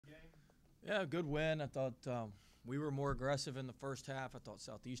Yeah, good win. I thought we were more aggressive in the first half. I thought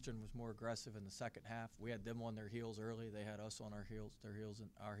Southeastern was more aggressive in the second half. We had them on their heels early. They had us on our heels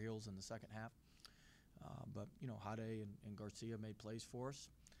in the second half. But Hade and Garcia made plays for us,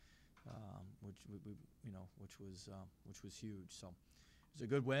 which was huge. So it was a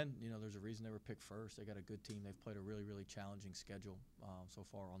good win. There's a reason they were picked first. They got a good team. They've played a really, really challenging schedule so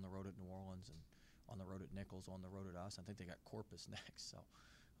far on the road at New Orleans and on the road at Nichols, on the road at us. I think they got Corpus next. So,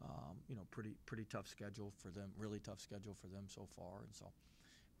 pretty tough schedule for them, really tough schedule for them so far. And so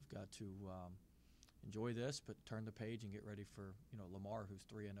we've got to enjoy this, but turn the page and get ready for, Lamar, who's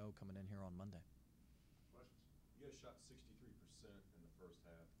 3-0 coming in here on Monday. Questions? You guys shot 63% in the first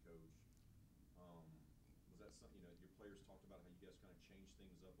half, Coach. Was that something, your players talked about how you guys kind of changed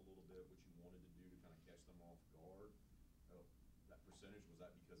things up a little bit, what you wanted to do to kind of catch them off guard? That percentage, was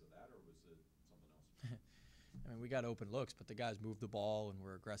that because of that, or was it something else? I mean, we got open looks, but the guys moved the ball and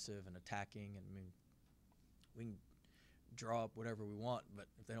were aggressive and attacking. And I mean, we can draw up whatever we want, but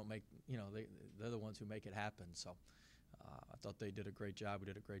if they don't make, they're the ones who make it happen. So I thought they did a great job. We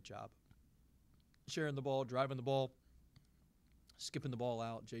did a great job sharing the ball, driving the ball, skipping the ball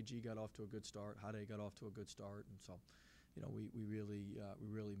out. JG got off to a good start. Hade got off to a good start, and so, we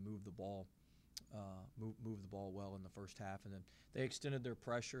really moved the ball. Moved the ball well in the first half, and then they extended their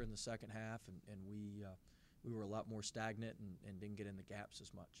pressure in the second half, and we were a lot more stagnant and didn't get in the gaps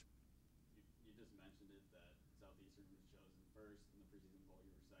as much. You just mentioned it that Southeastern was chosen first in the preseason poll.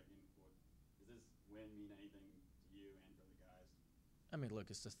 You were second. Does this win mean anything to you and for the guys? I mean, look,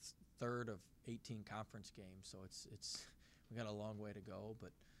 it's the third of 18 conference games, so it's we got a long way to go,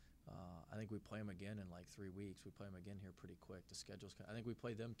 but. I think we play them again in like 3 weeks. We play them again here pretty quick. The schedule's. I think we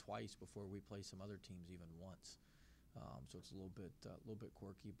play them twice before we play some other teams even once. So it's a little bit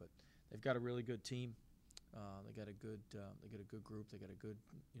quirky, but they've got a really good team. They got a good group. They got a good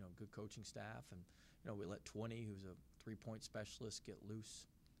good coaching staff, and we let 20, who's a 3-point specialist, get loose,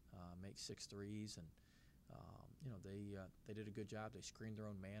 make 6 threes, and they did a good job. They screened their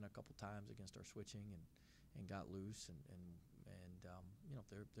own man a couple times against our switching and got loose, and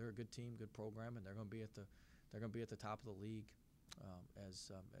they're a good team, good program, and they're going to be at the top of the league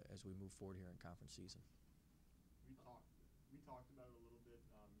as we move forward here in conference season. We talked about it a little bit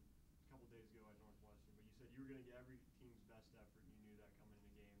a couple days ago at Northwestern, but you said you were going to get every team's best effort, and you knew that coming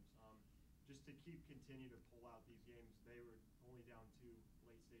into games. Just to continue to pull out these games, they were only down 2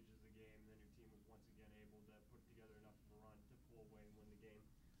 late stages of the game, and then your team was once again able to put together enough of a run to pull away and win the game.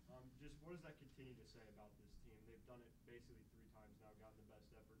 Just what does that continue to say about this team? They've done it basically 3 times now, gotten the best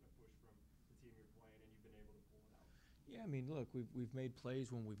effort and a push from the team you're playing, and you've been able to pull it out. Yeah, I mean, look, we've made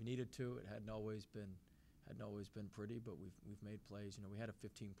plays when we've needed to. It hadn't always been pretty, but we've made plays. We had a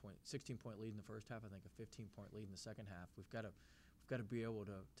 16-point lead in the first half. I think a 15-point lead in the second half. We've got to be able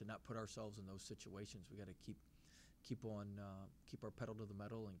to not put ourselves in those situations. We got to keep our pedal to the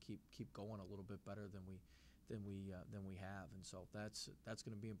metal and keep going a little bit better than we have, and so that's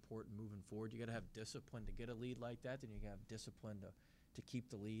going to be important moving forward. You got to have discipline to get a lead like that, then you got to have discipline to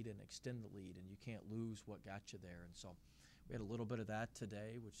keep the lead and extend the lead, and you can't lose what got you there. And so we had a little bit of that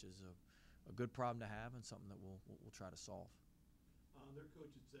today, which is a good problem to have and something that we'll try to solve. Their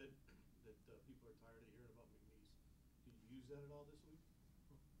coach had said that people are tired of hearing about McNeese. Did you use that at all this week?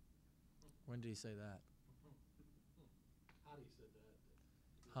 When did he say that? How do you said that?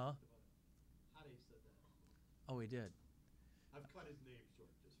 Huh? How do you said that? Oh, he did. I've cut his name short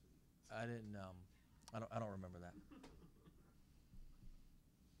just for you. I didn't. I don't remember that.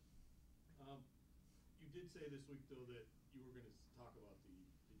 You did say this week though that you were going to talk about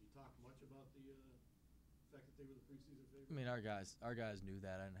Did you talk much about the fact that they were the preseason favorite? I mean, our guys knew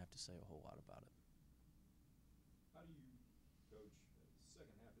that. I didn't have to say a whole lot about it. How do you, Coach, the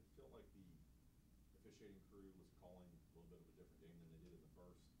second half, it felt like the officiating crew was calling a little bit of a different game than they did in the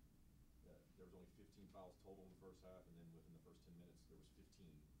first. There was only 15 fouls total in the first half, and then within the first 10 minutes, there was 15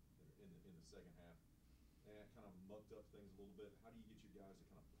 in the second half. And it kind of mucked up things a little bit. How do you get your guys to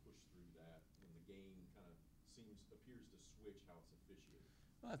kind of push through that when the game kind of appears to switch how it's officiated?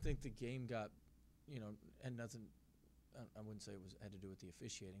 Well, I think the game got, and nothing. I wouldn't say had to do with the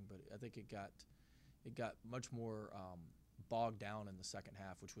officiating, but I think it got much more bogged down in the second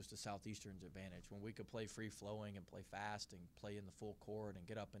half, which was to Southeastern's advantage. When we could play free flowing and play fast and play in the full court and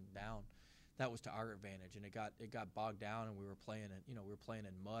get up and down, that was to our advantage. And it got bogged down, and we were playing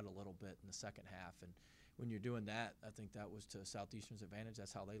in mud a little bit in the second half. And when you're doing that, I think that was to Southeastern's advantage.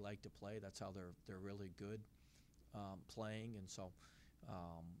 That's how they like to play. That's how they're really good playing. And so,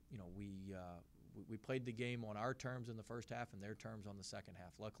 we played the game on our terms in the first half and their terms on the second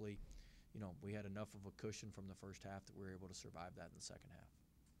half. Luckily, we had enough of a cushion from the first half that we were able to survive that in the second half.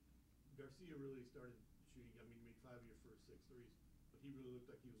 Garcia really started shooting. I mean, he made 5 of your first 6 threes, but he really looked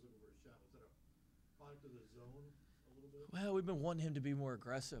like he was looking for a shot. Was that a product of the zone a little bit? Well, we've been wanting him to be more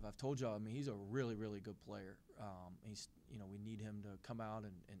aggressive. I've told y'all, I mean, he's a really, really good player. We need him to come out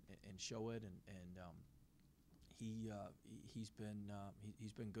and show it, and he's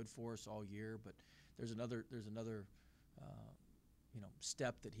been good for us all year. But there's another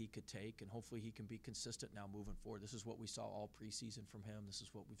step that he could take, and hopefully he can be consistent now moving forward. This is what we saw all preseason from him. This is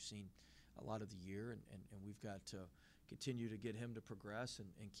what we've seen a lot of the year, and we've got to continue to get him to progress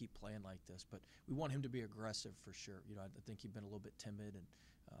and keep playing like this. But we want him to be aggressive for sure. I think he'd been a little bit timid, and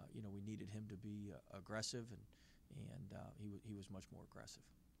we needed him to be aggressive, and he was much more aggressive.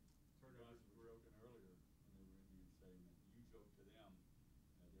 Turnovers were open earlier when they were in you saying that you joked to them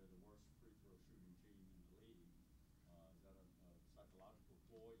they're the worst free throw shooting team in the league. Is that a psychological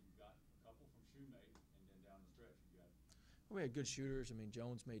ploy? You got a couple from Shoemate, and then down the stretch you got. Well, we had good shooters. I mean,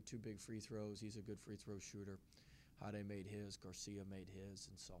 Jones made 2 big free throws. He's a good free throw shooter. Hade made his. Garcia made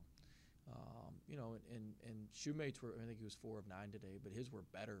his, and so. And Shoemates were, I think he was 4 of 9 today, but his were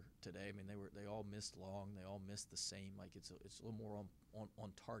better today. I mean, they all missed long. They all missed the same. Like it's a little more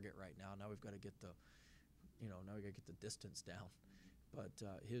on target right now. Now we've got to get the distance down. But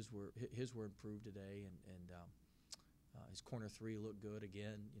his were improved today, and his corner 3 looked good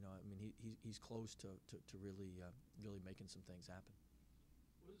again. I mean, he's close to really making some things happen.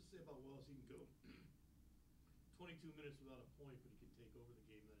 What does it say about Wells? He can go 22 minutes without a point, but he can take over the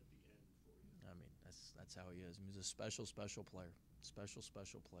game then at the end for you. I mean, that's how he is. I mean, he's a special player,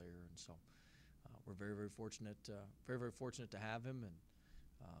 special player, and so we're very, very fortunate, to have him, and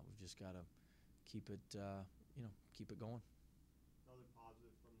we've just got to keep it going. Another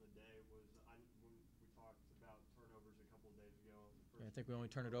positive from the day was when we talked about turnovers a couple of days ago. Yeah, I think we only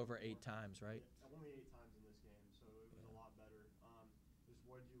turned it over 8 times, right? Yeah, only 8 times in this game, so it was a lot better. Just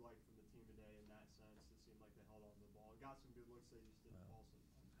what did you like from the team today in that sense? It seemed like they held on to the ball. Got some good looks, they just didn't fall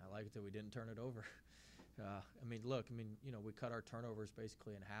sometimes. I like it that we didn't turn it over. I mean, look, we cut our turnovers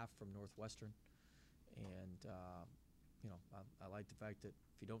basically in half from Northwestern, and I like the fact that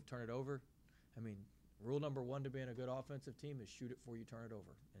if you don't turn it over, I mean, rule number 1 to being a good offensive team is shoot it before you turn it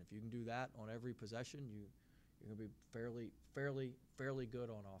over. And if you can do that on every possession, you're going to be fairly good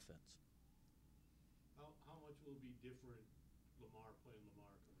on offense. How much will it be different Lamar playing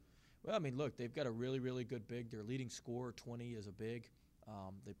Lamar coming up? Well, I mean, look, they've got a really, really good big. Their leading scorer, 20, is a big.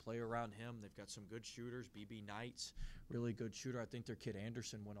 They play around him. They've got some good shooters. B.B. Knight's really good shooter. I think their kid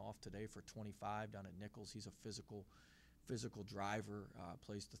Anderson went off today for 25 down at Nichols. He's a physical driver,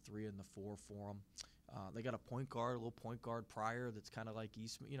 plays the 3 and the 4 for them. They got a little point guard Pryor that's kind of like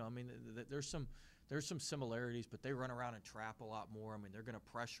Eastman. I mean, there's some similarities, but they run around and trap a lot more. I mean, they're going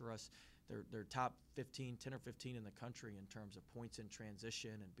to pressure us. They're top 10 or 15 in the country in terms of points in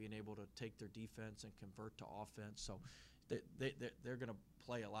transition and being able to take their defense and convert to offense. So they're going to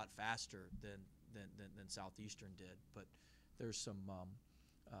play a lot faster than Southeastern did. But there's some,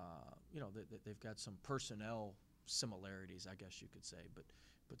 they've got some personnel similarities, I guess you could say. But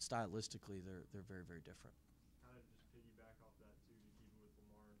stylistically, they're very, very different. Kind of just piggyback off that too, to keep it with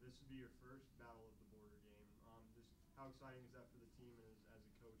Lamar. This would be your first Battle of the Border game. Just how exciting is that for the team as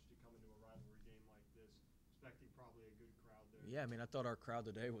a coach to come into a rivalry game like this, expecting probably a good crowd there? Yeah, I mean, I thought our crowd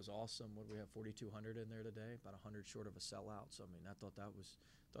today was awesome. What do we have, 4,200 in there today? About 100 short of a sellout. So I mean, I thought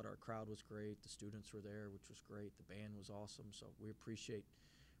our crowd was great. The students were there, which was great. The band was awesome. So we appreciate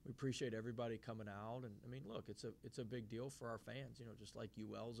everybody coming out. And I mean, look, it's a big deal for our fans. Just like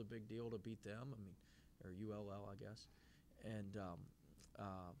UL's a big deal to beat them. I mean, or ULL, I guess. And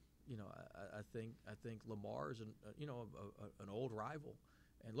I think Lamar is an old rival.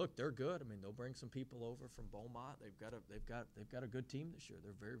 And look, they're good. I mean, they'll bring some people over from Beaumont. They've got a good team this year.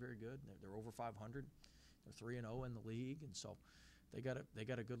 They're very, very good. They're over 500. They're 3-0 in the league, and so they got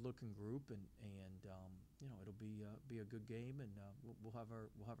a good looking group, and it'll be a good game, and we'll have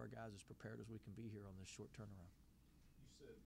our guys as prepared as we can be here on this short turnaround.